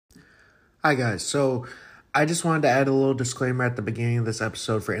Hi, guys. So, I just wanted to add a little disclaimer at the beginning of this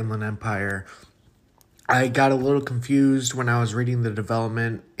episode for Inland Empire. I got a little confused when I was reading the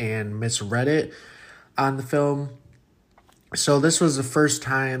development and misread it on the film. So, this was the first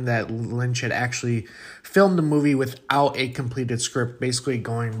time that Lynch had actually filmed a movie without a completed script, basically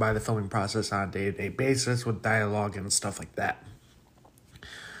going by the filming process on a day to day basis with dialogue and stuff like that.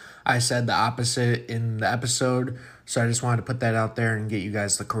 I said the opposite in the episode, so I just wanted to put that out there and get you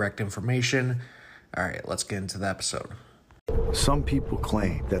guys the correct information. All right, let's get into the episode. Some people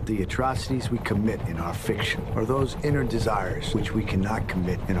claim that the atrocities we commit in our fiction are those inner desires which we cannot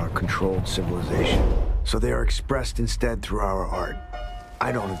commit in our controlled civilization. So they are expressed instead through our art.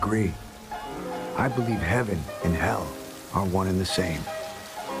 I don't agree. I believe heaven and hell are one and the same.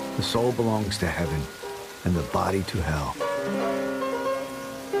 The soul belongs to heaven and the body to hell.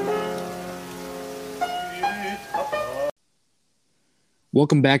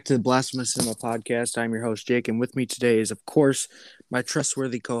 Welcome back to the Blasphemous Cinema Podcast. I'm your host, Jake, and with me today is, of course, my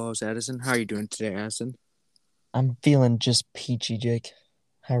trustworthy co-host, Addison. How are you doing today, Addison? I'm feeling just peachy, Jake.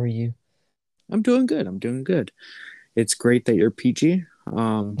 How are you? I'm doing good. It's great that you're peachy.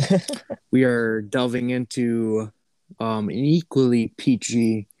 We are delving into an equally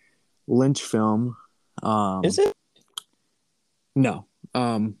peachy Lynch film. Is it? No.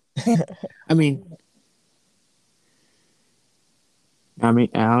 I mean, I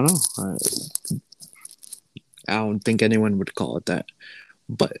don't know. I don't think anyone would call it that.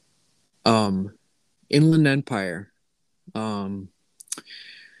 But Inland Empire. I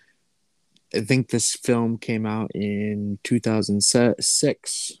think this film came out in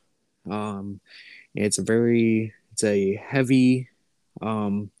 2006. It's a heavy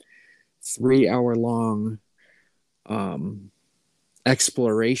 3 hour long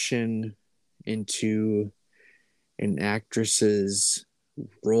exploration into an actress's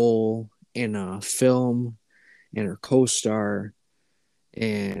role in a film and her co-star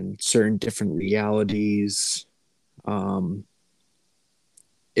and certain different realities.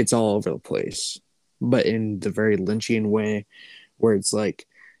 It's all over the place, but in the very Lynchian way, where it's like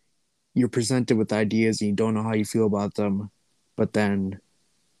you're presented with ideas and you don't know how you feel about them, but then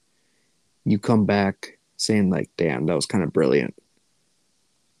you come back saying like, damn, that was kind of brilliant.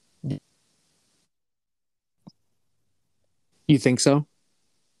 You think so?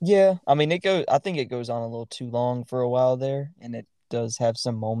 Yeah. I mean, I think it goes on a little too long for a while there, and it does have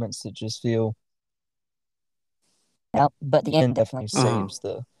some moments that just feel out, but the end definitely saves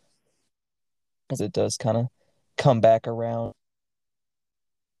because it does kind of come back around.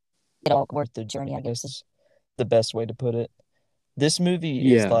 It all worth the journey, I guess is the best way to put it. This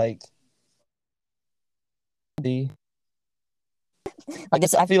movie is Yeah. Like this.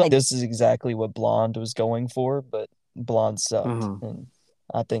 I feel like this is exactly what Blonde was going for, but Blonde sucked, Uh-huh. and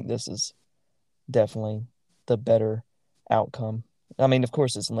I think this is definitely the better outcome. I mean, of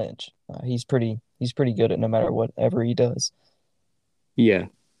course, it's Lynch. He's pretty good at no matter whatever he does. Yeah.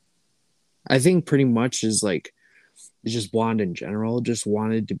 I think pretty much is like it's just Blonde in general just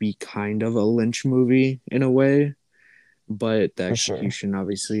wanted to be kind of a Lynch movie in a way, but the For sure. execution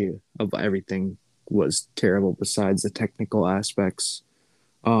obviously of everything was terrible besides the technical aspects.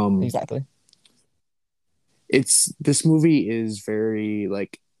 Um Exactly. it's this movie is very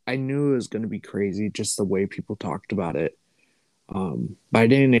like I knew it was going to be crazy just the way people talked about it. But I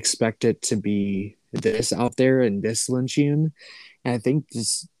didn't expect it to be this out there and this Lynchian. And I think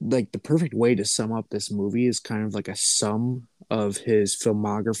this like the perfect way to sum up this movie is kind of like a sum of his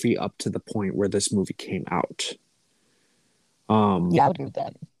filmography up to the point where this movie came out. Yeah, I would agree with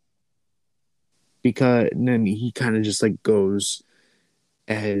that. Because and then he kind of just like goes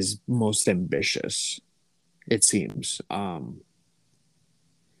as most ambitious, it seems. I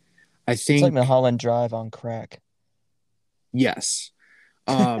It's like think Mulholland Drive on crack. yes.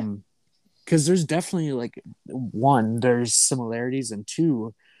 Because there's definitely like one, there's similarities, and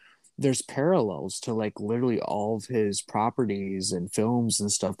two, there's parallels to like literally all of his properties and films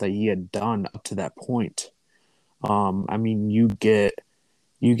and stuff that he had done up to that point. I mean, you get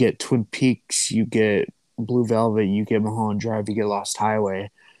Twin Peaks, you get Blue Velvet, you get Mulholland Drive, you get Lost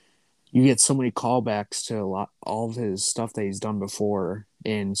Highway. You get so many callbacks to all of his stuff that he's done before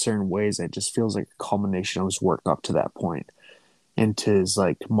in certain ways. It just feels like a culmination of his work up to that point into his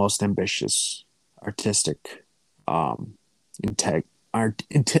like most ambitious artistic um integ-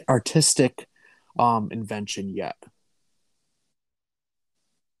 artistic invention yet.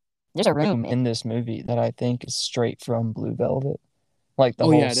 There's a room in this movie that I think is straight from Blue Velvet. Like the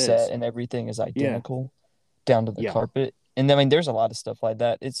Oh whole yeah, it set is. and everything is Yeah. identical down to the Yeah. carpet. And I mean, there's a lot of stuff like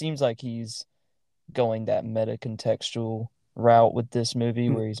that. It seems like he's going that meta contextual route with this movie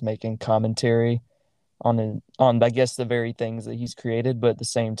where he's making commentary on I guess the very things that he's created, but at the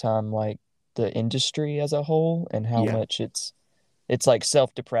same time like the industry as a whole and how Yeah. much it's like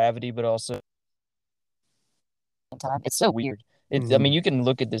self depravity, but also time. It's so weird. I Mhm. mean, you can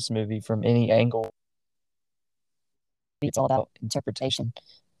look at this movie from any angle. It's all about interpretation.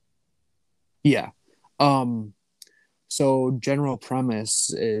 Yeah. Um, so general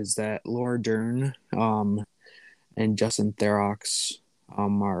premise is that Laura Dern, and Justin Theroux,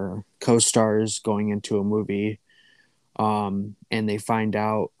 are co-stars going into a movie, and they find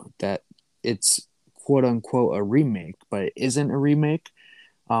out that it's quote unquote a remake, but it isn't a remake.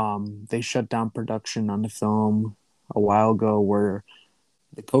 They shut down production on the film a while ago, where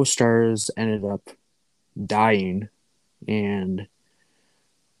the co-stars ended up dying, and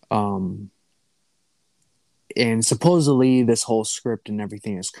um, and supposedly this whole script and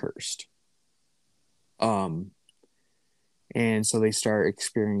everything is cursed. Um, and so they start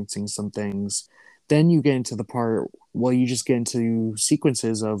experiencing some things. Then you get into the part, well, you just get into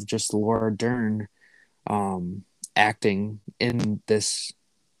sequences of just Laura Dern acting in this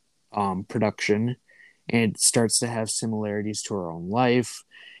production, and it starts to have similarities to her own life.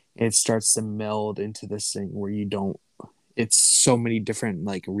 It starts to meld into this thing where you don't. It's so many different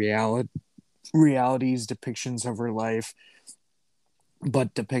like realities, depictions of her life,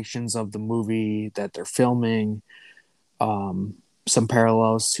 but depictions of the movie that they're filming. Um, some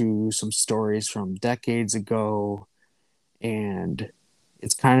parallels to some stories from decades ago, and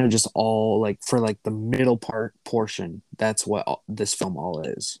it's kind of just all like for like the middle part portion. That's what this film all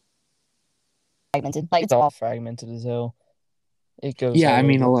is. Fragmented. Like it's all fragmented as hell. It goes Yeah, I all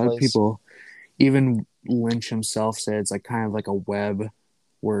mean, over a the lot of place. people, even Lynch himself, said it's like kind of like a web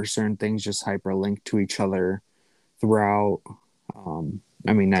where certain things just hyperlink to each other throughout.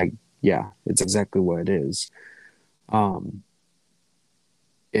 I mean, yeah, it's exactly what it is. Um,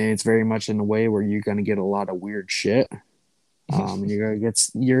 and it's very much in a way where you're gonna get a lot of weird shit. And you're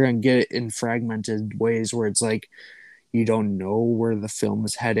gonna get it in fragmented ways where it's like you don't know where the film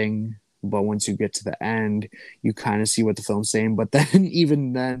is heading, but once you get to the end, you kind of see what the film's saying. But then,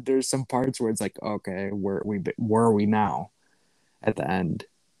 even then, there's some parts where it's like, okay, where are we now at the end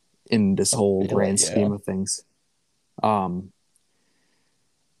in this whole Really, grand yeah. scheme of things? Um,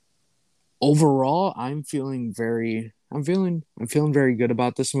 Overall, I'm feeling very good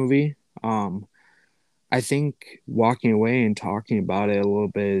about this movie. I think walking away and talking about it a little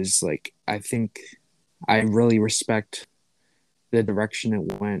bit is like, I think I really respect the direction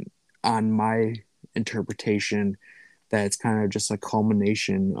it went on my interpretation, that it's kind of just a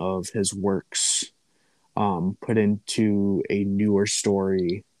culmination of his works, put into a newer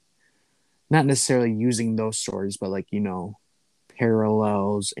story, not necessarily using those stories, but like,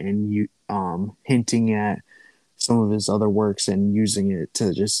 parallels and you hinting at some of his other works and using it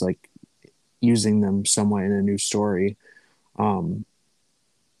to just like using them somewhat in a new story. um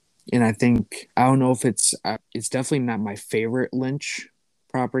and I think, I don't know if it's definitely not my favorite Lynch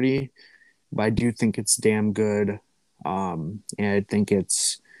property, but I do think it's damn good. And I think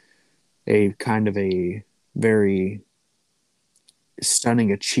it's a kind of a very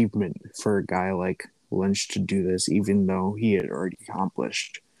stunning achievement for a guy like Lynch to do this, even though he had already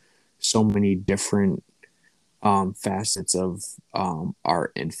accomplished so many different facets of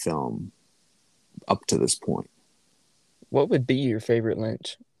art and film up to this point. What would be your favorite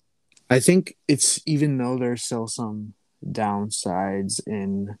Lynch? I think it's, even though there's still some downsides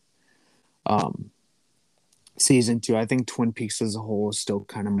in um, season two, I think Twin Peaks as a whole is still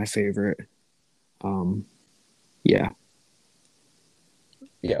kind of my favorite. Um, yeah.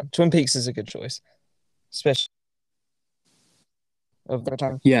 Yeah, Twin Peaks is a good choice, especially of the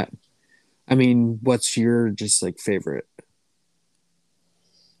return. Yeah. I mean, what's your just like favorite?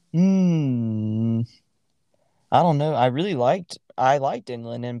 Hmm. I don't know. I liked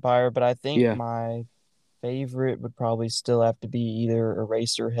Inland Empire, but I think Yeah. my favorite would probably still have to be either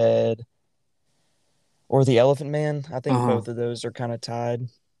Eraserhead or The Elephant Man. I think Uh-huh. both of those are kind of tied.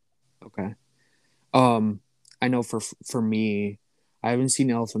 Okay. Um, I know for me, I haven't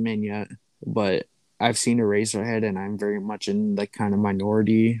seen Elephant Man yet, but I've seen Eraserhead, and I'm very much in like kind of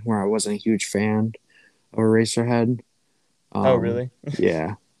minority where I wasn't a huge fan of Eraserhead. Oh, Um, really?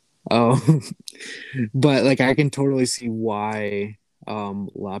 yeah. Oh, but like I can totally see why a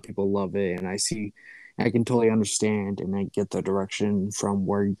lot of people love it, and I can totally understand, and I get the direction from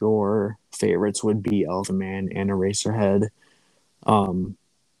where your favorites would be Elephant Man and Eraserhead. Um,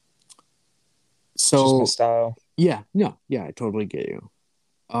 Just my so style. yeah, no, yeah, I totally get you.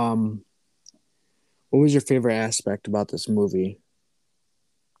 Um, what was your favorite aspect about this movie?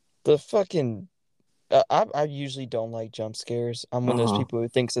 The fucking I usually don't like jump scares. I'm one of those Uh-huh. people who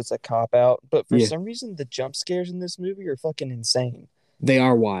thinks it's a cop out, but for Yeah. some reason the jump scares in this movie are fucking insane. They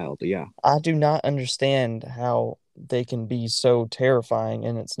are wild, yeah. I do not understand how they can be so terrifying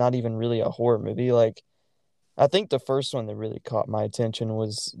and it's not even really a horror movie. Like I think the first one that really caught my attention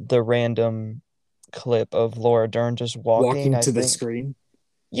was the random clip of Laura Dern just walking, Walking I to the think. screen.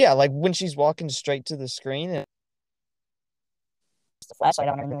 Yeah, like when she's walking straight to the screen and the flashlight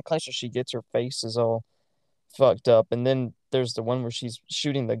on her, and the closer she gets, her face is all fucked up. And then there's the one where she's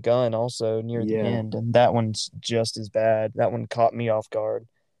shooting the gun also near the Yeah. end, and that one's just as bad. That one caught me off guard.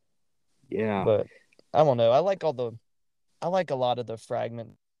 Yeah. But I don't know. I like a lot of the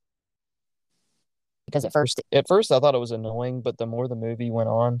fragment because at first I thought it was annoying, but the more the movie went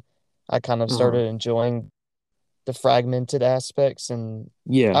on, I kind of Uh-huh. started enjoying the fragmented aspects. And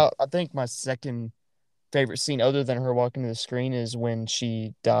Yeah. I think my second favorite scene, other than her walking to the screen, is when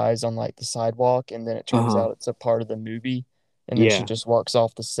she dies on like the sidewalk, and then it turns Uh-huh. out it's a part of the movie, and then she Yeah. just walks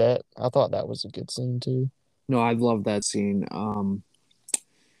off the set. I thought that was a good scene too. No, I love that scene.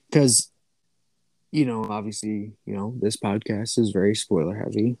 Because, obviously, this podcast is very spoiler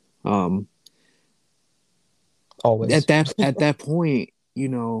heavy. Um, Always. at that point,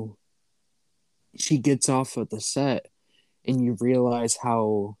 she gets off of the set and you realize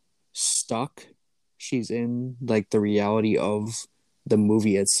how stuck she's in like the reality of the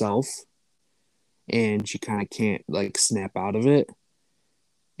movie itself, and she kind of can't like snap out of it,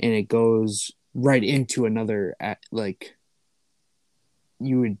 and it goes right into another like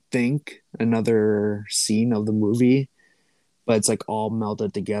you would think another scene of the movie, but it's like all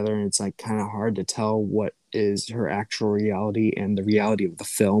melded together, and it's like kind of hard to tell what is her actual reality and the reality of the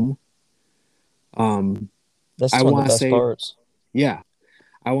film. um That's I one of want the to best say, parts. yeah,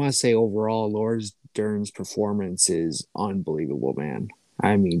 I want to say overall, Laura Dern's performance is unbelievable, man.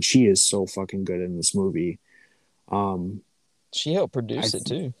 I mean, she is so fucking good in this movie. Um, She helped I produce it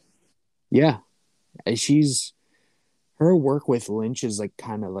too. Yeah, she's her work with Lynch is like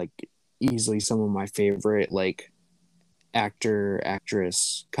kind of like easily some of my favorite like actor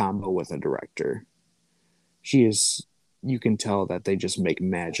actress combo with a director. She is, you can tell that they just make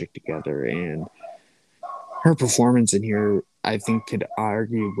magic together, and her performance in here I think could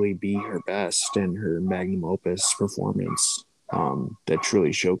arguably be her best and her magnum opus performance, that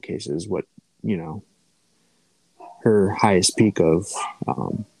truly showcases what, you know her highest peak of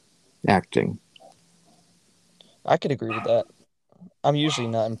acting. I could agree with that. I'm usually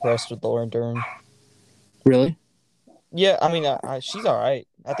not impressed with Laura Dern. Really? Yeah, I mean, she's all right.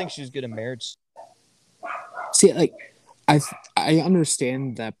 I think she's good in Marriage. See, like, I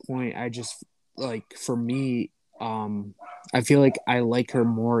understand that point. I just, like, for me, I feel like I like her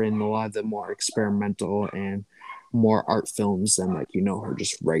more in a lot of the more experimental and more art films than like her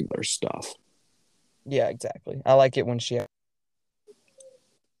just regular stuff. Yeah, exactly. I like it when she has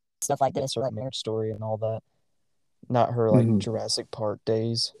stuff like this or like Marriage Story and all that. Not her like Hmm. Jurassic Park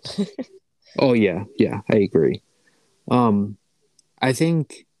days. Oh yeah, yeah, I agree. Um, I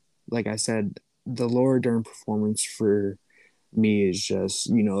think, like I said, the Laura Dern performance for me is just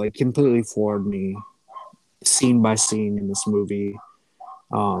like completely floored me scene by scene in this movie.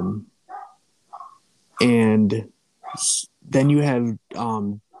 Um, and then you have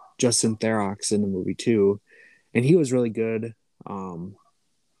Justin Theroux in the movie too, and he was really good. Um,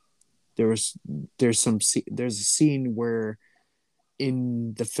 there was there's a scene where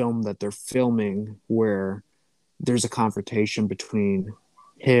in the film that they're filming where there's a confrontation between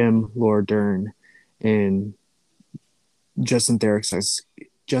him, Laura Dern, and Justin Theroux's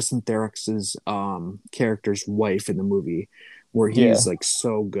character's wife in the movie, where Yeah, he's like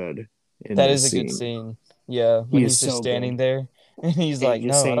so good in that this is a good scene. scene. Yeah, when He is he's just so standing good, there and he's and like,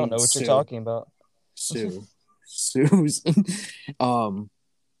 he's just "No, I don't saying know what you're Sue, talking about." Sue, Susan. um,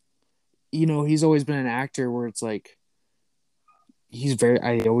 he's always been an actor where it's like he's very.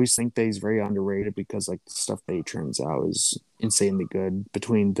 I always think that he's very underrated because like the stuff that he turns out is insanely good.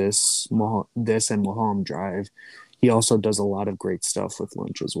 Between this and Mulholland Drive, he also does a lot of great stuff with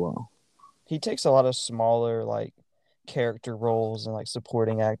Lynch as well. He takes a lot of smaller like character roles and like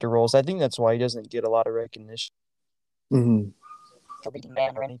supporting actor roles. I think that's why he doesn't get a lot of recognition Hmm. for leading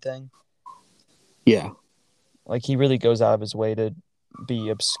man or anything. Yeah, Like he really goes out of his way to be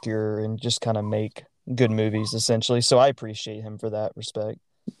obscure and just kind of make good movies essentially. So I appreciate him for that respect.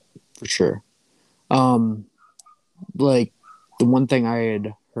 for sure. Um, like the one thing I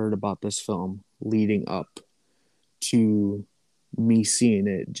had heard about this film leading up to me seeing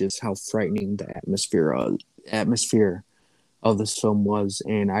it, just how frightening the atmosphere of this film was,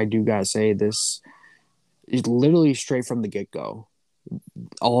 and I do gotta say this is literally straight from the get go.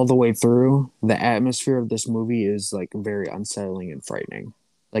 all the way through, the atmosphere of this movie is like very unsettling and frightening.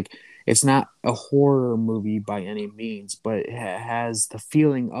 Like it's not a horror movie by any means, but it has the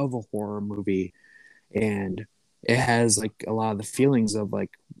feeling of a horror movie, and it has like a lot of the feelings of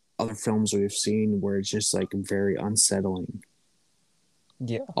like other films we've seen where it's just like very unsettling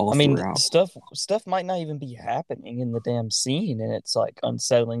Yeah. all I mean, throughout. stuff might not even be happening in the damn scene, and it's like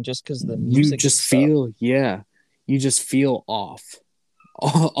unsettling just because the You music and just stuff. feel, yeah, you just feel off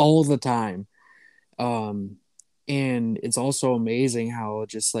all the time. Um, and it's also amazing how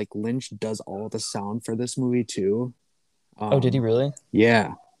just like Lynch does all the sound for this movie too. Oh, did he Um, really?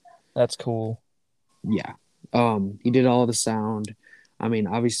 yeah, That's cool. yeah. He did all the sound. I mean,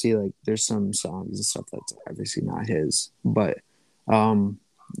 obviously, like there's some songs and stuff that's obviously not his, but um,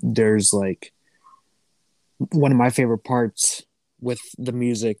 there's like one of my favorite parts with the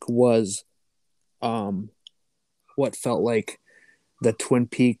music was um what felt like the Twin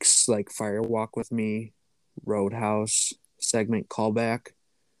Peaks like Fire Walk with Me Roadhouse segment callback.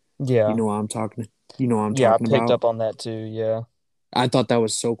 You Yeah. know what I'm talking you know what I'm Yeah, I talking picked about. up on that too. Yeah. I thought that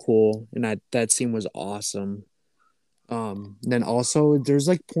was so cool, and that scene was awesome. Then also there's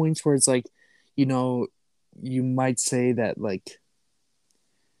like points where it's like, you know, you might say that like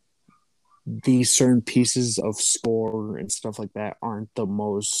these certain pieces of score and stuff like that aren't the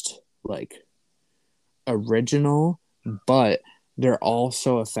most like original, but they're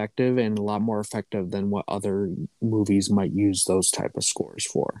also effective and a lot more effective than what other movies might use those type of scores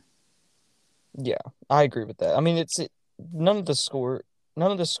for. Yeah, I agree with that. I mean, none of the score,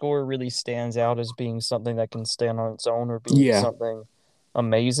 none of the score really stands out as being something that can stand on its own or being Yeah. something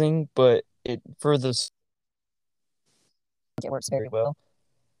amazing, but it works very well.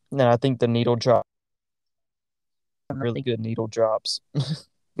 And I think the needle drop, really good needle drops.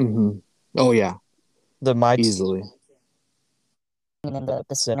 Mm-hmm. Oh yeah, The mighty easily. and then the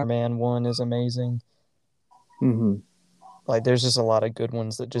center man one is amazing. Mm-hmm. Like, there's just a lot of good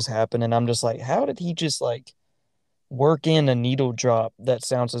ones that just happen, and I'm just like, how did he just like work in a needle drop that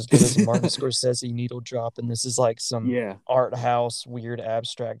sounds as good as a Martin Scorsese needle drop, and this is like some Yeah. art house weird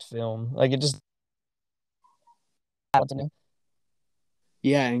abstract film. Like, it just happened to me.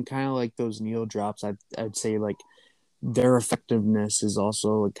 Yeah, and kind of like those needle drops, I'd say like their effectiveness is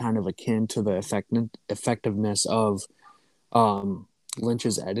also kind of akin to the effectiveness of um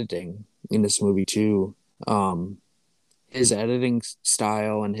Lynch's editing in this movie too. Um, his editing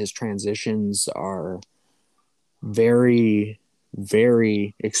style and his transitions are very,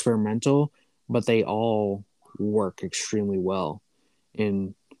 very experimental, but they all work extremely well.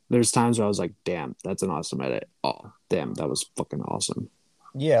 And there's times where I was like, damn, that's an awesome edit. Oh, damn, that was fucking awesome.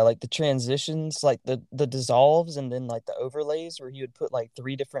 Yeah, like the transitions, like the dissolves and then like the overlays where he would put like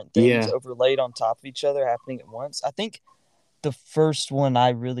three different things Yeah. overlaid on top of each other happening at once. I think the first one I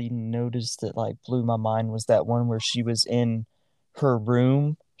really noticed that like blew my mind was that one where she was in her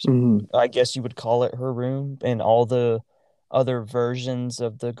room. Mm-hmm. I guess you would call it her room, and all the other versions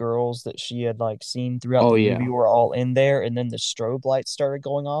of the girls that she had like seen throughout Oh, the movie yeah. were all in there, and then the strobe lights started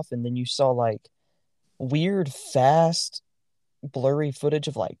going off, and then you saw like weird, fast, blurry footage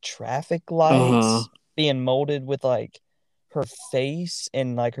of like traffic Uh-huh. lights being molded with like her face,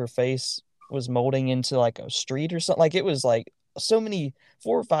 and like her face was molding into like a street or something. Like it was like so many,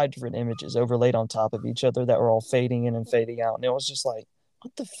 four or five different images overlaid on top of each other that were all fading in and fading out, and it was just like,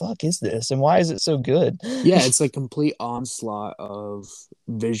 what the fuck is this, and why is it so good? Yeah, it's like complete onslaught of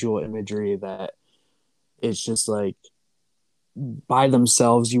visual imagery that it's just like by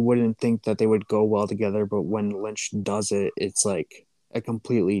themselves you wouldn't think that they would go well together, but when Lynch does it, it's like a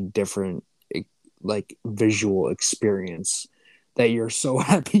completely different like visual experience that you're so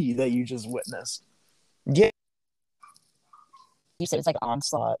happy that you just witnessed. Yeah, you said it's like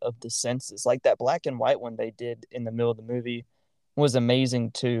onslaught of the senses. Like that black and white one they did in the middle of the movie was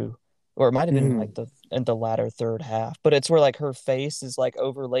amazing too. Or it might have been Mm-hmm. like the in the latter third half. But it's where like her face is like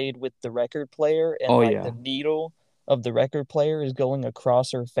overlaid with the record player, and Oh like the yeah. needle of the record player is going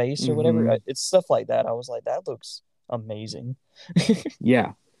across her face or whatever. Mm-hmm. It's stuff like that. I was like, that looks amazing.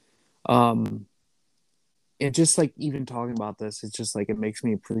 Yeah. Um, and just like even talking about this, it's just like it makes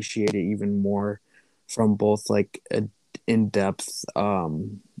me appreciate it even more from both like a in-depth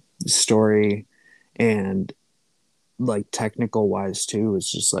story and like technical wise too.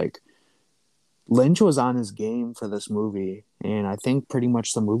 It's just like Lynch was on his game for this movie, and I think pretty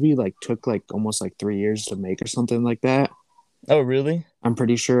much the movie like took like almost like 3 years to make or something like that. Oh, really? I'm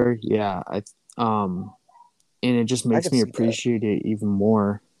pretty sure. Yeah, um, and it just I makes could me see that. appreciate it even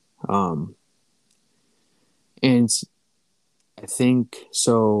more. Um, and I think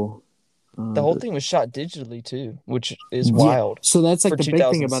so. The whole thing was shot digitally too, which is Yeah. wild So that's like for the big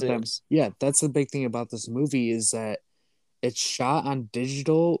thing about them. 2006. Yeah, that's the big thing about this movie is that it's shot on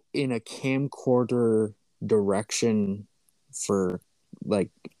digital in a camcorder direction for like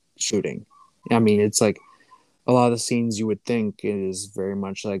shooting. I mean, it's like a lot of the scenes you would think is very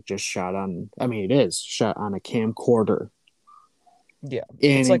much like just shot on. I mean, it is shot on a camcorder, Yeah, and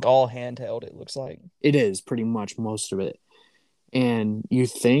it's like all handheld. It looks like. it is pretty much most of it. And you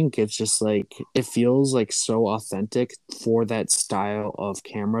think it's just like it feels like so authentic for that style of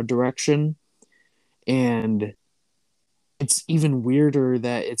camera direction, and it's even weirder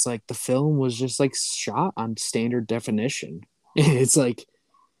that it's like the film was just like shot on standard definition. It's like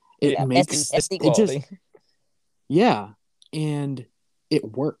it Yeah, makes SD it just quality. yeah, and it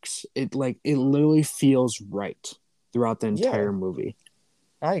works. It literally feels right throughout the Yeah, entire movie.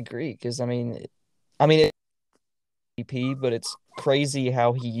 I agree. Because I mean, it's EP, but it's crazy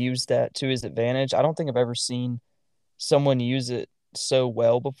how he used that to his advantage. I don't think I've ever seen someone use it so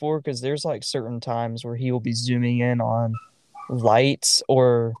well before. Because there's like certain times where he will be zooming in on lights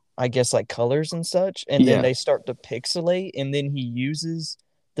or I guess like colors and such, and then Yeah, they start to pixelate, and then he uses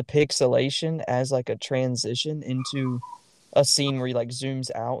the pixelation as like a transition into a scene where he like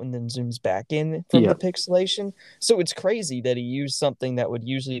zooms out and then zooms back in from yeah, the pixelation. So it's crazy that he used something that would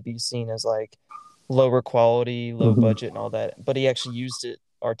usually be seen as like lower quality, low hmm, budget, and all that, but he actually used it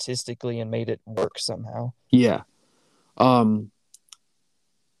artistically and made it work somehow. yeah. Um,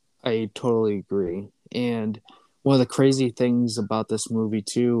 I totally agree. And one of the crazy things about this movie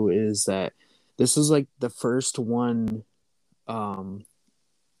too is that this is like the um,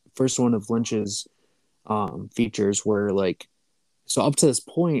 first one of Lynch's features where like so up to this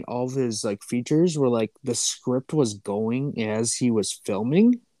point all of his like features were like the script was going as he was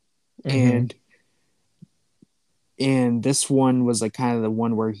filming, Mm-hmm. and this one was like kind of the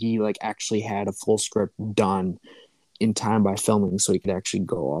one where he like actually had a full script done in time by filming so he could actually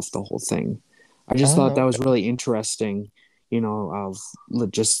go off the whole thing. I just thought Oh, that was okay. really interesting, of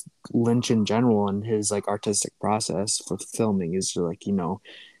just Lynch in general and his like artistic process for filming is like,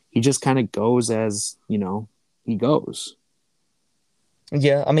 he just kind of goes as, he goes.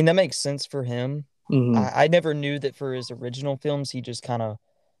 Yeah, I mean that makes sense for him. Hmm. I never knew that for his original films he just kind of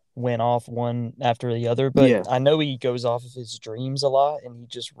went off one after the other, but Yeah. I know he goes off of his dreams a lot and he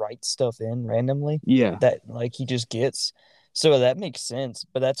just writes stuff in randomly Yeah. that like he just gets. So that makes sense,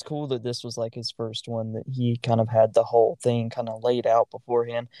 but that's cool that this was like his first one that he kind of had the whole thing kind of laid out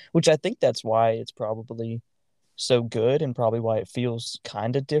beforehand, which I think that's why it's probably so good and probably why it feels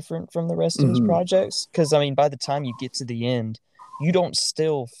kind of different from the rest of his Hmm. projects. Because, I mean, by the time you get to the end, you don't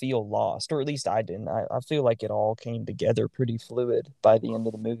still feel lost, or at least I didn't. I feel like it all came together pretty fluid by the end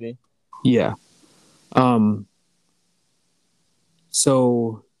of the movie. Yeah. Um,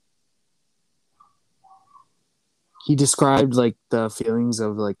 so he described like the feelings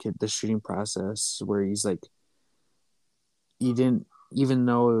of like the shooting process where he's like, he didn't, even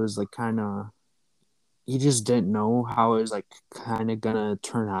though it was like kind of, he just didn't know how it was like kind of gonna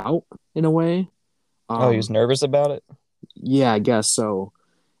turn out in a way. Oh, he was Um, nervous about it? yeah, I guess so.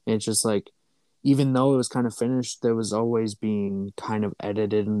 And it's just like, even though it was kind of finished, there was always being kind of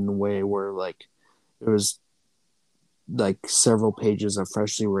edited in a way where like there was like several pages of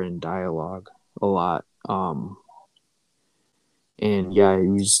freshly written dialogue a lot. And yeah, it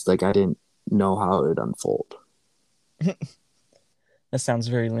was like I didn't know how it would unfold. That sounds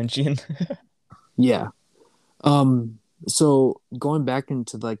very Lynchian. Yeah. Um, so going back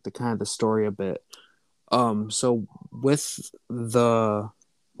into like the kind of the story a bit. So with the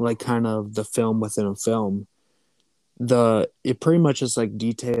like kind of the film within a film, it pretty much just like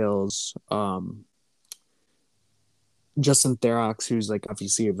details Justin Theroux, who's like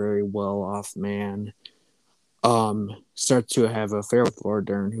obviously a very well off man, starts to have an affair with Laura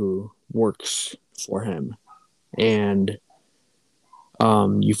Dern, who works for him, and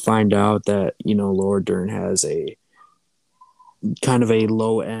you find out that Laura Dern has a kind of a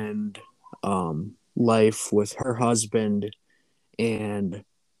low end life with her husband, and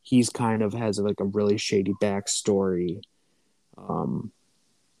he's kind of has like a really shady backstory, um,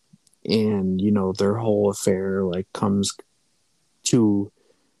 and their whole affair like comes to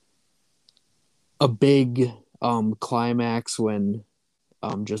a big climax when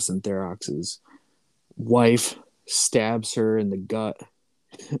Justin Theroux's wife stabs her in the gut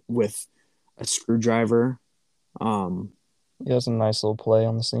with a screwdriver. Um, It was a nice little play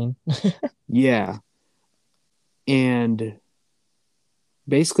on the scene. yeah, and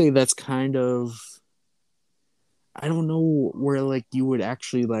basically that's kind of, I don't know where like you would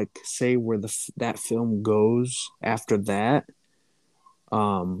actually like say where that film goes after that.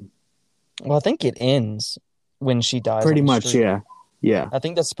 Um, Well, I think it ends when she dies Pretty on the much, street. yeah. Yeah. I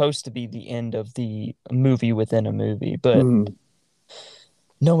think that's supposed to be the end of the movie within a movie, but Mhm.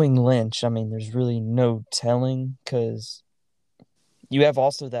 knowing Lynch, I mean, there's really no telling because you have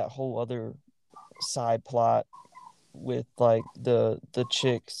also that whole other side plot with like the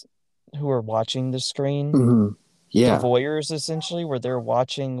chicks who are watching the screen, Mhm. the Yeah. voyeurs essentially, where they're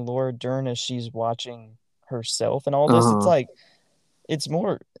watching Laura Dern as she's watching herself and all this. It's Uh-huh. like it's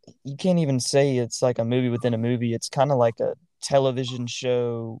more you can't even say it's like a movie within a movie. It's kind of like a television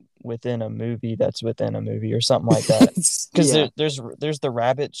show within a movie that's within a movie or something like that. Because Yeah. there's the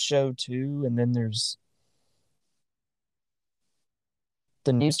rabbit show too, and then there's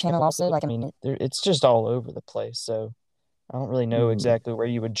the news channel also. Like I mean, it's just all over the place. So I don't really know Mhm. exactly where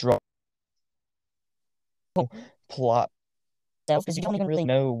you would draw plot stuff because you don't even really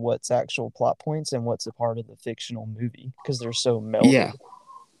know what's actual plot points and what's a part of the fictional movie because they're so Yeah. melded.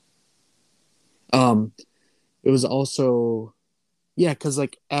 Um, it was also yeah, because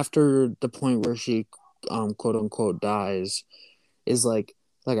like after the point where she quote unquote dies is like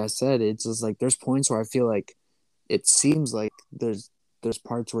I said, it's just like there's points where I feel like it seems like there's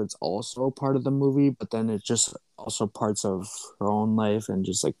parts where it's also part of the movie, but then it's just also parts of her own life and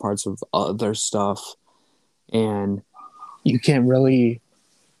just like parts of other stuff. And you can't really,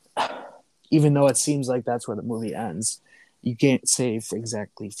 even though it seems like that's where the movie ends, you can't say for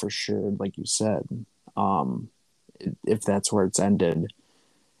exactly for sure, like you said, um, if that's where it's ended.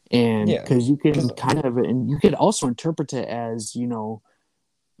 And Yeah, because you can because kind of, and you could also interpret it as,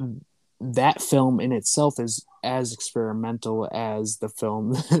 that film in itself is as experimental as the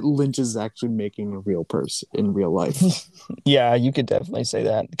film that Lynch is actually making a real person in real life. yeah, you could definitely say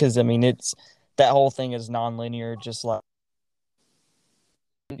that because I mean it's that whole thing is non-linear, just like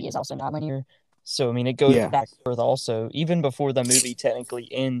the movie is also non-linear. So I mean it goes Yeah. back and forth also. Even before the movie technically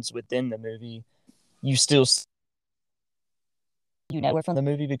ends within the movie, you still you know it from the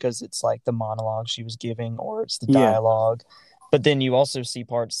movie because it's like the monologue she was giving or it's the Yeah. dialogue. But then you also see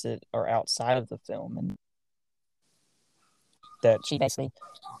parts that are outside of the film and that she basically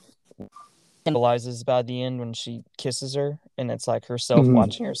symbolizes by the end when she kisses her and it's like herself Mhm.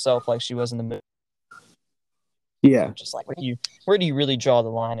 watching herself like she was in the movie. Yeah. Just like where do you really draw the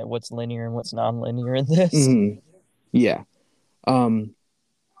line at what's linear and what's non-linear in this? Mhm. Yeah. Um,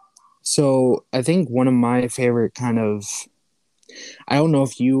 so I think one of my favorite kind of, I don't know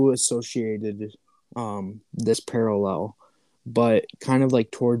if you associated this parallel, but kind of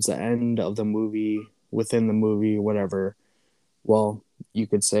like towards the end of the movie, within the movie, whatever. Well, you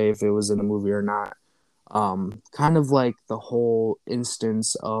could say if it was in the movie or not. Kind of like the whole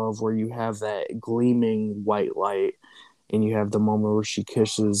instance of where you have that gleaming white light and you have the moment where she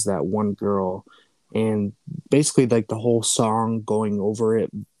kisses that one girl, and basically like the whole song going over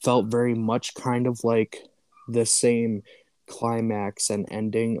it felt very much kind of like the same climax and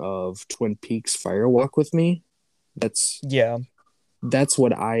ending of Twin Peaks Fire Walk with Me. that's Yeah, that's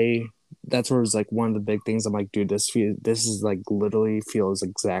what I that's where it's like one of the big things. I'm like, dude, this is like literally feels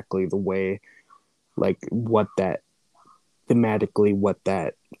exactly the way, like what that thematically what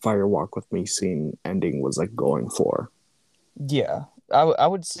that Fire Walk with Me scene ending was like going for. yeah. I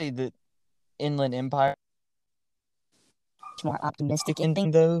would say that Inland Empire is more optimistic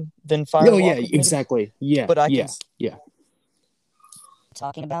ending though than Oh yeah, Firewalk with Me. exactly. Yeah, But I can yeah, yeah.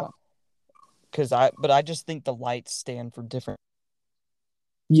 talking about but I just think the lights stand for different.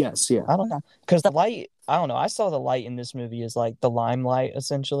 Yes, yeah. I don't know because the light. I don't know. I saw the light in this movie as like the limelight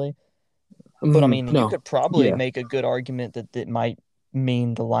essentially. But I mean, you No. could probably Yeah. make a good argument that it might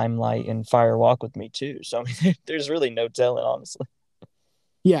mean the limelight in Fire Walk with Me too. So I mean, there's really no telling, honestly.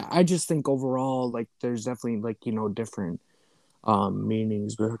 Yeah, I just think overall like there's definitely like, different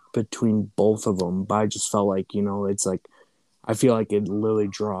meanings between both of them, but I just felt like, it's like I feel like it literally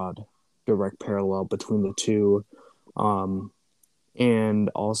drawed direct parallel between the two. Um and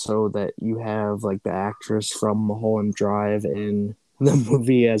also that you have like the actress from Mulholland Drive in the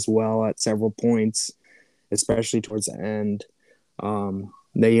movie as well at several points, especially towards the end.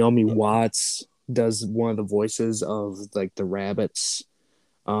 Naomi Yeah, Watts does one of the voices of like the rabbits.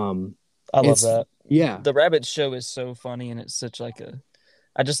 Um, I love it's that. yeah, The Rabbit Show is so funny, and it's such like a.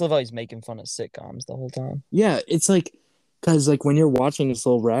 I just love how he's making fun of sitcoms the whole time. yeah. It's like because like when you're watching this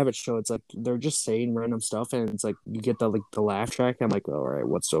little rabbit show, it's like they're just saying random stuff, and it's like you get the laugh track. I'm like, all right,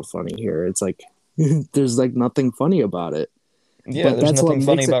 what's so funny here? It's like there's like nothing funny about it, Yeah, but there's that's what nothing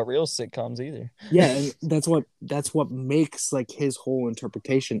funny makes it. about real sitcoms either. Yeah, and that's what makes like his whole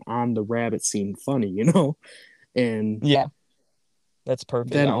interpretation on the rabbit scene funny. And Yeah, that's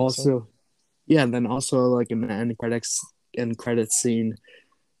perfect, then honestly. also, yeah, and then also like in the end credits scene,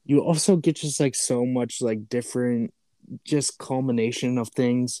 you also get just like so much like different just culmination of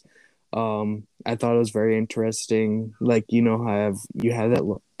things. I thought it was very interesting. Like, you have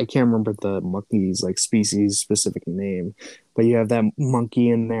that, I can't remember the monkey's like species specific name, but you have that monkey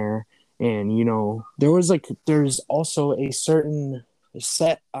in there, and there's also a certain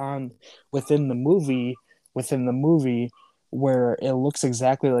set on within the movie within the movie where it looks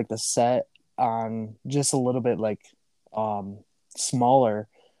exactly like the set on, just a little bit like um smaller,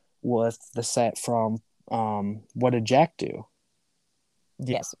 with the set from What Did Jack Do?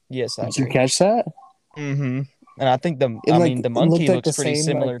 Yes, I Did you agree. catch that? Mm-hmm. And I think It the looked monkey like looks the pretty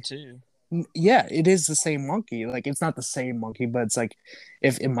same, like, similar too. yeah, it is the same monkey. Like, it's not the same monkey, but it's like,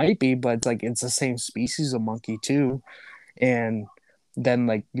 if it might be, but it's like it's the same species of monkey too. And then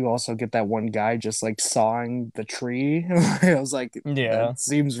like you also get that one guy just like sawing the tree. I was like, Yeah. that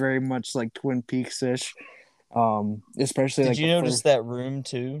seems very much like Twin Peaks ish. Especially Did like you the notice first. that room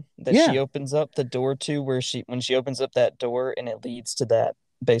too that she Yeah, opens up the door to, where when she opens up that door and it leads to that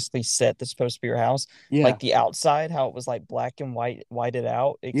basically set that's supposed to be her house? yeah, Like the outside, how it was like black and whited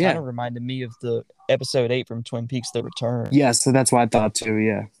out. It kind yeah, of reminded me of the episode 8 from Twin Peaks The Return. yeah. So that's what I thought too.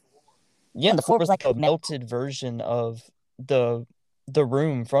 Yeah. Yeah, and the floor was like a melted version of the the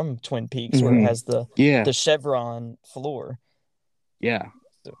room from Twin Peaks where it Hmm. has Yeah, the chevron floor. yeah.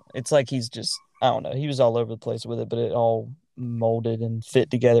 So it's like he's just, I don't know, he was all over the place with it, but it all molded and fit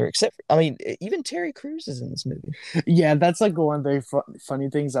together. Except I mean, even Terry Crews is in this movie. Yeah, that's like one of the funny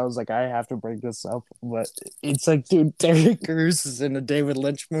things. I was like, I have to bring this up, but it's like, dude, Terry Crews is in a David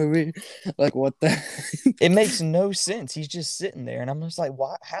Lynch movie. Like, what the? It makes no sense. He's just sitting there, and I'm just like,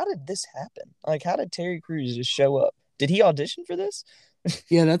 why? How did this happen? Like, how did Terry Crews just show up? Did he audition for this?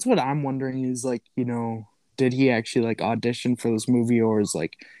 Yeah, that's what I'm wondering. Is like, did he actually like audition for this movie, or is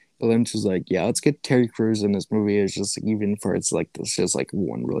like Lynch is like, yeah, let's get Terry Crews in this movie. It's just like, even for it's like this just like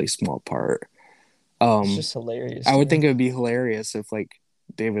one really small part. It's Um, just hilarious I to would me. think it would be hilarious if like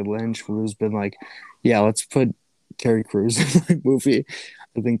David Lynch was been like, yeah, let's put Terry Crews in my movie.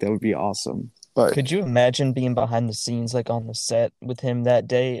 I think that would be awesome. But Could you imagine being behind the scenes, like on the set with him that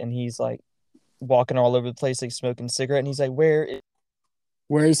day, and he's like walking all over the place, like smoking a cigarette, and he's like, "Where is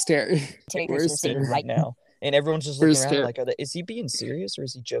where's Terry? Terry Crews Where's sitting Terry? right now?" And everyone's just looking Where's around Terry? like, is he being serious or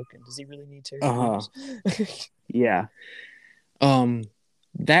is he joking? Does he really need Terry Uh huh. Crews? Yeah. Um,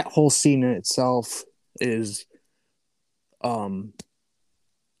 that whole scene in itself is um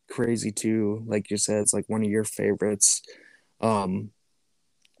crazy too. Like you said, it's like one of your favorites. Um,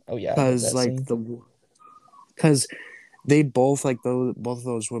 Oh yeah, I love because that like scene. because they both like those both of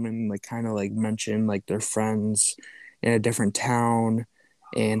those women like kind of like mention like their friends in a different town,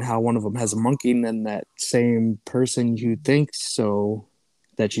 and how one of them has a monkey, and then that same person you think so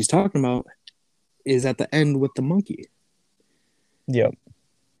that she's talking about is at the end with the monkey. Yep.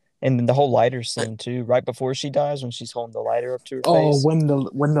 And then the whole lighter scene too, right before she dies, when she's holding the lighter up to her Oh, face.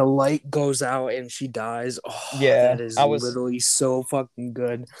 when the light goes out and she dies, oh, that Yeah, is I was. literally so fucking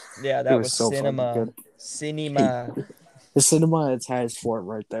good. Yeah, It that was was so fucking cinema. good. Hey, Cinema. the cinema at its highest fort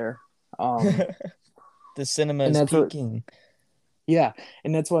right there. Um, The cinema and is that's what, peaking. yeah,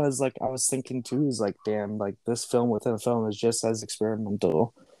 and that's what I was thinking too. Is like, damn, like this film within a film is just as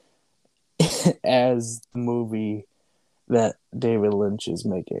experimental as the movie that David Lynch is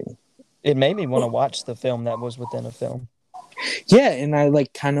making. It made me want to watch the film that was within a film. Yeah, and I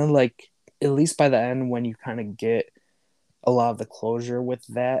like kind of like, at least by the end when you kind of get a lot of the closure with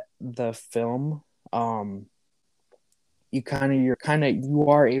the film, um you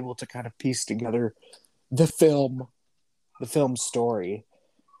are able to kind of piece together the film the film story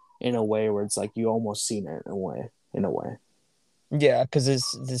in a way where it's like you almost seen it in a way. Yeah, because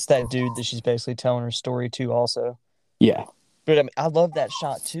it's that dude that she's basically telling her story to also. Yeah, But I mean, I love that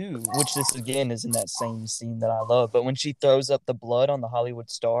shot too, which this again is in that same scene that I love. But when she throws up the blood on the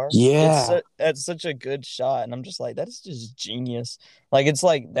Hollywood star, yeah. that's such a good shot, and I'm just like, that is just genius. Like it's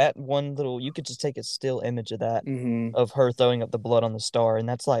like that one little, you could just take a still image of that, Hmm. of her throwing up the blood on the star, and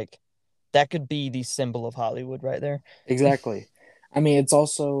that's like, that could be the symbol of Hollywood right there. Exactly. I mean, it's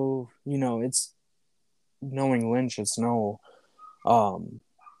also, it's knowing Lynch, it's no, um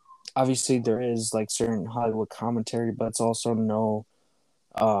obviously there is like certain Hollywood commentary, but it's also no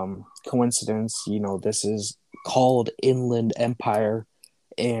coincidence. This is called Inland Empire,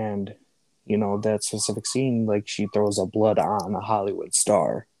 and that specific scene, like she throws a blood on a Hollywood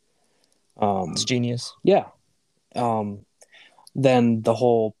star. It's um genius. yeah. um then the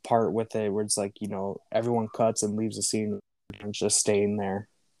whole part with it where it's like, everyone cuts and leaves the scene and just staying there,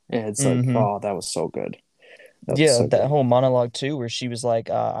 and it's like, Mm-hmm. oh, that was so good. That was Yeah, so that good. whole monologue too, where she was like,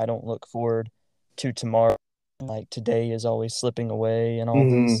 "I don't look forward to tomorrow. like today is always slipping away and all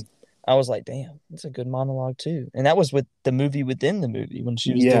Mm-hmm. this. I was like, damn, that's a good monologue too. And that was with the movie within the movie when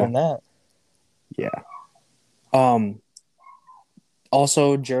she was Yeah. doing that. Yeah. Um.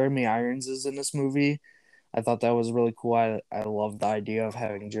 Also, Jeremy Irons is in this movie. I thought that was really cool. I love the idea of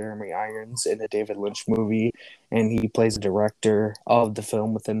having Jeremy Irons in a David Lynch movie, and he plays the director of the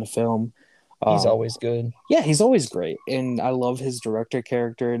film within the film. He's Um, always good. yeah, he's always great, and I love his director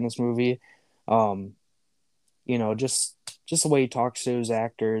character in this movie. Um, just the way he talks to his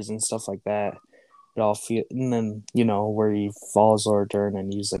actors and stuff like that. It all feel, and then where he follows Laura Dern,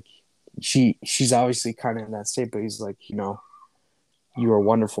 and he's like, she's obviously kind of in that state, but he's like, you are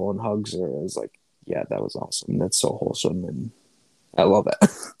wonderful, and hugs her. I was like, yeah, that was awesome. That's so wholesome, and I love it.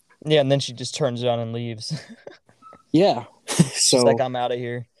 Yeah, and then she just turns it on and leaves. Yeah. She's like, So I'm out of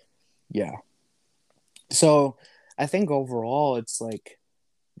here. yeah. So I think overall, it's like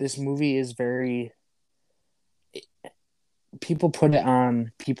this movie is very. People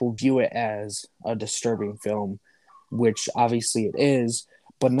view it as a disturbing film, which obviously it is,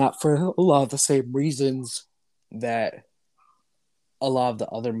 but not for a lot of the same reasons that a lot of the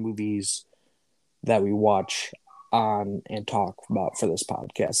other movies that we watch on and talk about for this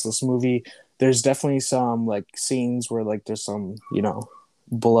podcast. This movie, there's definitely some like scenes where like there's some,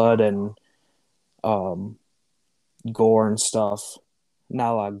 blood and um gore and stuff.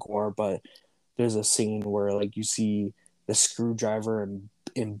 Not a lot of gore, but there's a scene where like you see the screwdriver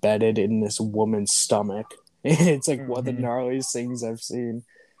embedded in this woman's stomach. It's like one of the Mm-hmm. gnarliest things I've seen.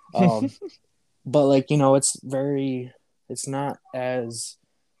 Um, but like it's not as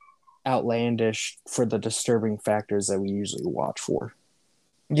outlandish for the disturbing factors that we usually watch for.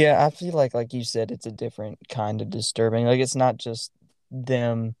 Yeah, I feel like you said, it's a different kind of disturbing. Like it's not just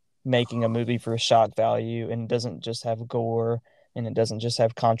them making a movie for shock value, and it doesn't just have gore, and it doesn't just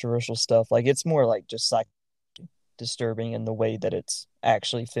have controversial stuff. Like it's more like just like disturbing in the way that it's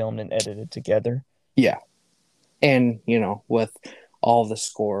actually filmed and edited together. Yeah, and with all the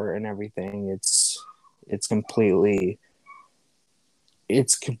score and everything, it's completely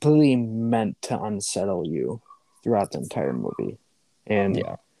it's completely meant to unsettle you throughout the entire movie. And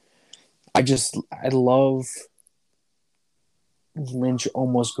Yeah. I love Lynch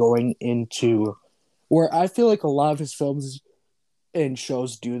almost going into where I feel like a lot of his films and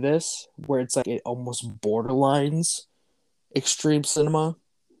shows do this, where it's like it almost borderlines extreme cinema.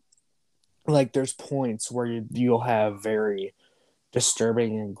 Like there's points where you'll have very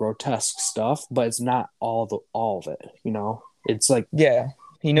disturbing and grotesque stuff, but it's not all of it. It's like Yeah.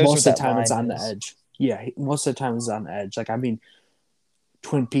 He knows where most of the that time it's line on the is. edge. Yeah, most of the time it's on the edge. Like I mean,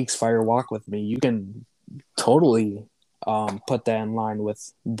 Twin Peaks Fire Walk with Me, you can totally put that in line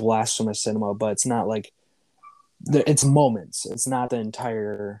with blasphemous cinema, but it's not like it's moments. It's not the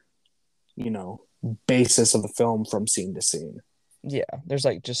entire, you know, basis of the film from scene to scene. Yeah. There's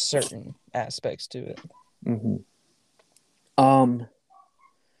like just certain aspects to it. Mm-hmm. Um,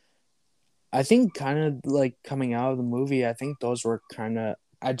 I think kind of like coming out of the movie, I think those were kind of.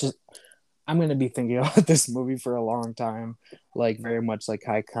 I'm gonna be thinking about this movie for a long time, like very much like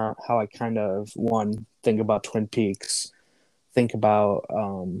how I kind of think about Twin Peaks, think about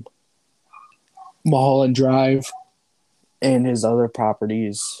Mulholland Drive, and his other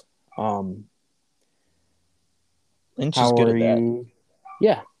properties. Lynch is How good are at that. you?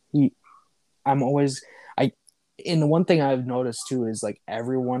 Yeah, I'm always I. And the one thing I've noticed too is like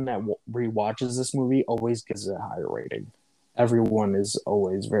everyone that rewatches this movie always gives it a higher rating. Everyone is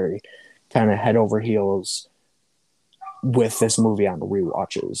always very kind of head over heels with this movie on the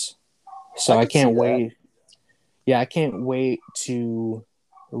rewatches. So I could see can't that. wait. Yeah, I can't wait to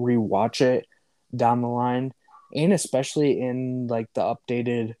rewatch it down the line, and especially in like the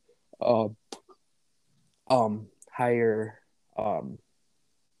updated, uh, higher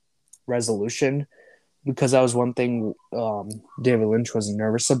resolution, because that was one thing David Lynch was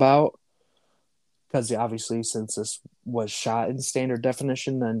nervous about, because obviously since this was shot in standard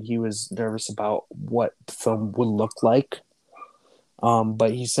definition, then he was nervous about what the film would look like.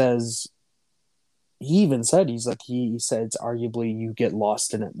 But he even said he said it's arguably you get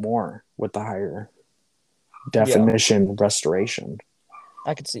lost in it more with the higher definition restoration.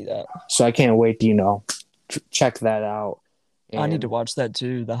 I could see that. So I can't wait to check that out. I need to And watch that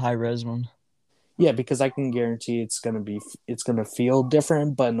too, the high res one. yeah, because I can guarantee it's gonna feel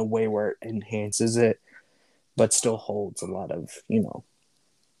different, but in a way where it enhances it, but still holds a lot of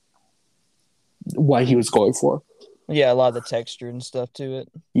what he was going for. Yeah, a lot of the texture and stuff to it.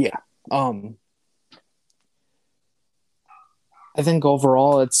 Yeah. I think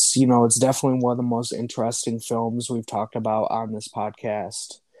overall it's definitely one of the most interesting films we've talked about on this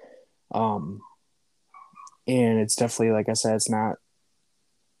podcast. And it's definitely, like I said, it's not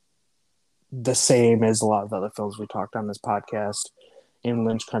the same as a lot of the other films we talked on this podcast. And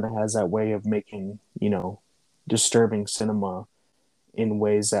Lynch kind of has that way of making, disturbing cinema in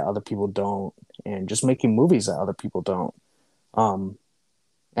ways that other people don't, and just making movies that other people don't. And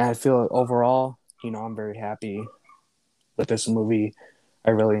I feel like overall, I'm very happy with this movie. I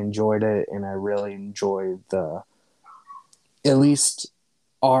really enjoyed it, and I really enjoyed at least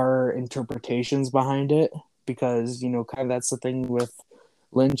our interpretations behind it, because kind of that's the thing with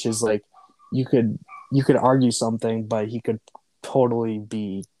Lynch is like you could argue something, but he could totally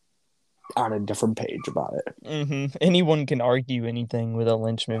be on a different page about it. Anyone can argue anything with a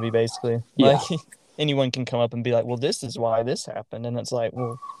Lynch movie, basically. Yeah. Like anyone can come up and be like, "Well, this is why this happened," and it's like,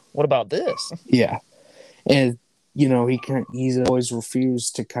 "Well, what about this?" Yeah, and he's always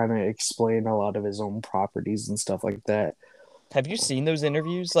refused to kind of explain a lot of his own properties and stuff like that. Have you seen those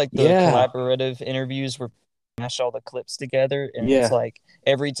interviews, like the Yeah. collaborative interviews where mash all the clips together, and Yeah. it's like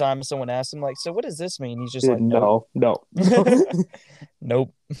every time someone asks him, like, "So what does this mean?" He's just like, No. "Nope."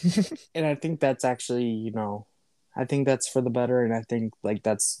 And I think that's actually, I think that's for the better, and I think like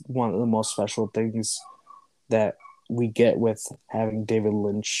that's one of the most special things that we get with having David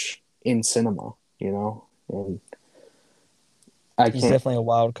Lynch in cinema, and He's definitely a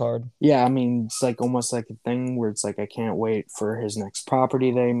wild card. Yeah, I mean, it's like almost like a thing where it's like I can't wait for his next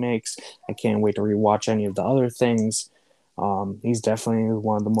property that he makes. I can't wait to rewatch any of the other things. He's definitely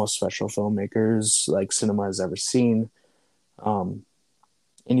one of the most special filmmakers like cinema has ever seen. And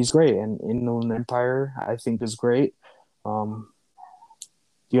he's great. And Inland Empire, I think, is great. Do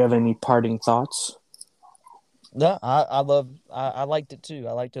you have any parting thoughts? No, I liked it too.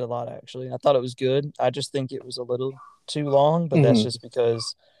 I liked it a lot, actually. I thought it was good. I just think it was a little too long, but that's just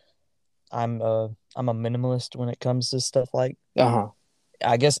because I'm a minimalist when it comes to stuff like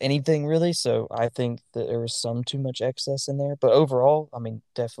I guess anything really. So I think that there was some too much excess in there. But overall, I mean,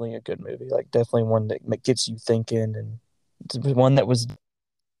 definitely a good movie. Like definitely one that gets you thinking, and it's one that was.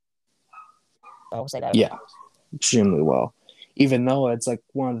 I will say that. Yeah, extremely well. Even though it's like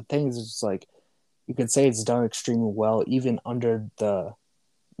one of the things, it's like you could say it's done extremely well, even under the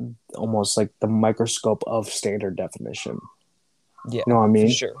almost like the microscope of standard definition. Yeah, you know what I mean?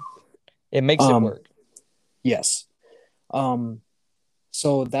 For sure. It makes it work. Yes.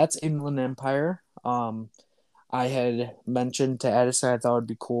 So that's Inland Empire. I had mentioned to Addison I thought it'd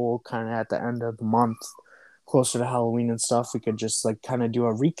be cool kind of at the end of the month, closer to Halloween and stuff, we could just like kind of do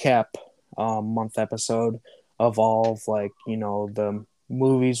a recap month episode of all of like, the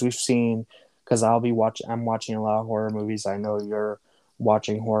movies we've seen, because I'm watching a lot of horror movies. I know you're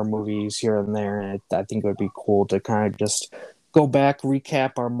watching horror movies here and there, and I think it would be cool to kind of just go back,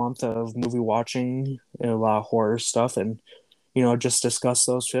 recap our month of movie watching and a lot of horror stuff, and just discuss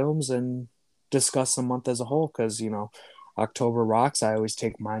those films and discuss the month as a whole, because October rocks. I always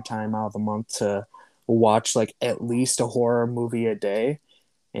take my time out of the month to watch like at least a horror movie a day,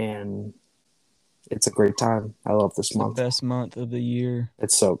 and it's a great time. I love this month. The best month of the year.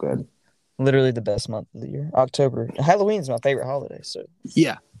 It's so good. Literally the best month of the year. October. Halloween is my favorite holiday. So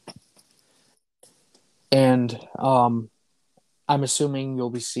yeah. And I'm assuming you'll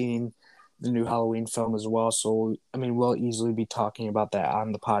be seeing the new Halloween film as well. So, I mean, we'll easily be talking about that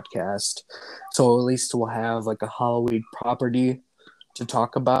on the podcast. So at least we'll have like a Halloween property to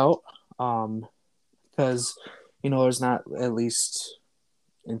talk about. Because, there's not, at least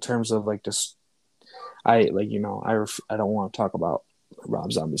in terms of like just, I don't want to talk about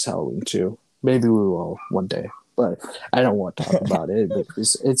Rob Zombie's Halloween 2. Maybe we will one day, but I don't want to talk about it.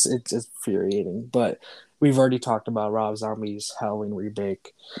 It's infuriating. But we've already talked about Rob Zombie's Halloween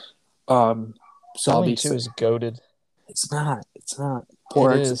remake. So Halloween 2 is goated. It's not.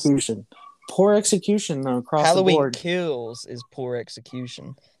 Poor execution. Poor execution across Halloween the board. Kills is poor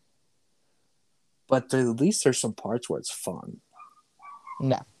execution. But at least there's some parts where it's fun.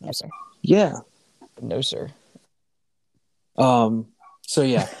 No, sir. Yeah. No, sir. So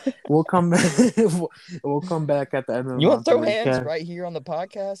yeah, we'll come back. We'll come back at the end of the You want month. to throw hands right here on the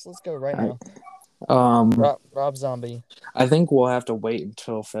podcast? Let's go right now. Rob Zombie. I think we'll have to wait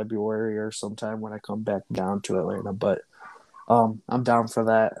until February or sometime when I come back down to Atlanta. But I'm down for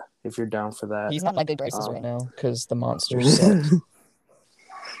that. If you're down for that, he's not my good graces right now because the monsters suck.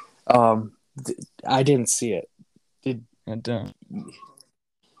 I didn't see it. I don't.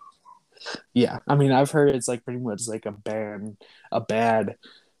 Yeah, I mean, I've heard it's like pretty much like a bad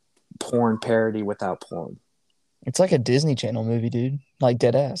porn parody without porn. It's like a Disney Channel movie, dude. Like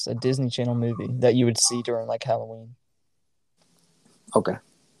dead ass, a Disney Channel movie that you would see during like Halloween. Okay,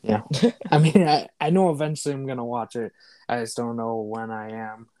 yeah. I mean, I know eventually I'm gonna watch it. I just don't know when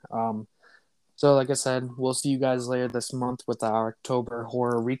I am. So, like I said, we'll see you guys later this month with our October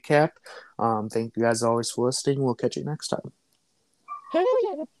horror recap. Thank you guys always for listening. We'll catch you next time.